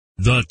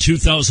The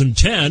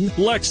 2010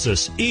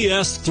 Lexus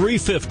ES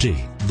 350.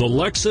 The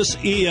Lexus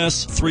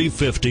ES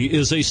 350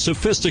 is a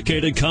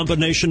sophisticated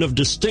combination of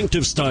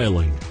distinctive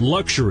styling,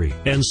 luxury,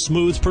 and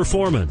smooth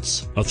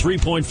performance. A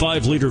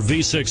 3.5-liter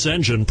V6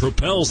 engine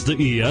propels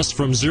the ES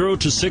from 0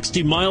 to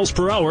 60 miles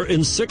per hour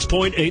in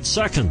 6.8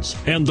 seconds,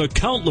 and the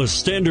countless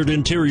standard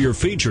interior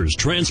features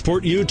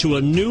transport you to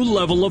a new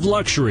level of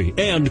luxury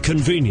and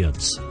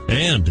convenience.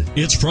 And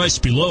it's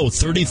priced below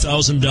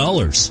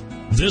 $30,000.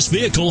 This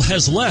vehicle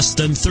has less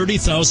than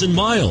 30,000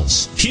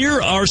 miles. Here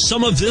are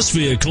some of this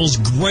vehicle's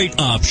great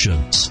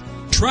options: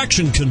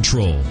 traction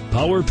control,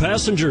 power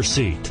passenger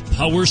seat,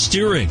 power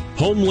steering,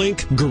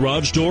 HomeLink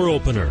garage door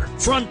opener,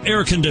 front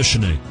air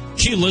conditioning,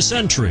 keyless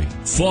entry,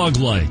 fog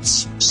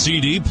lights,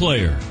 CD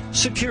player,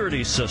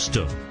 security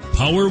system,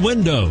 power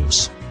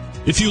windows.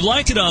 If you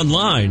like it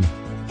online,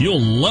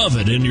 you'll love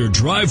it in your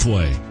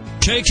driveway.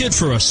 Take it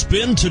for a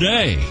spin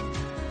today.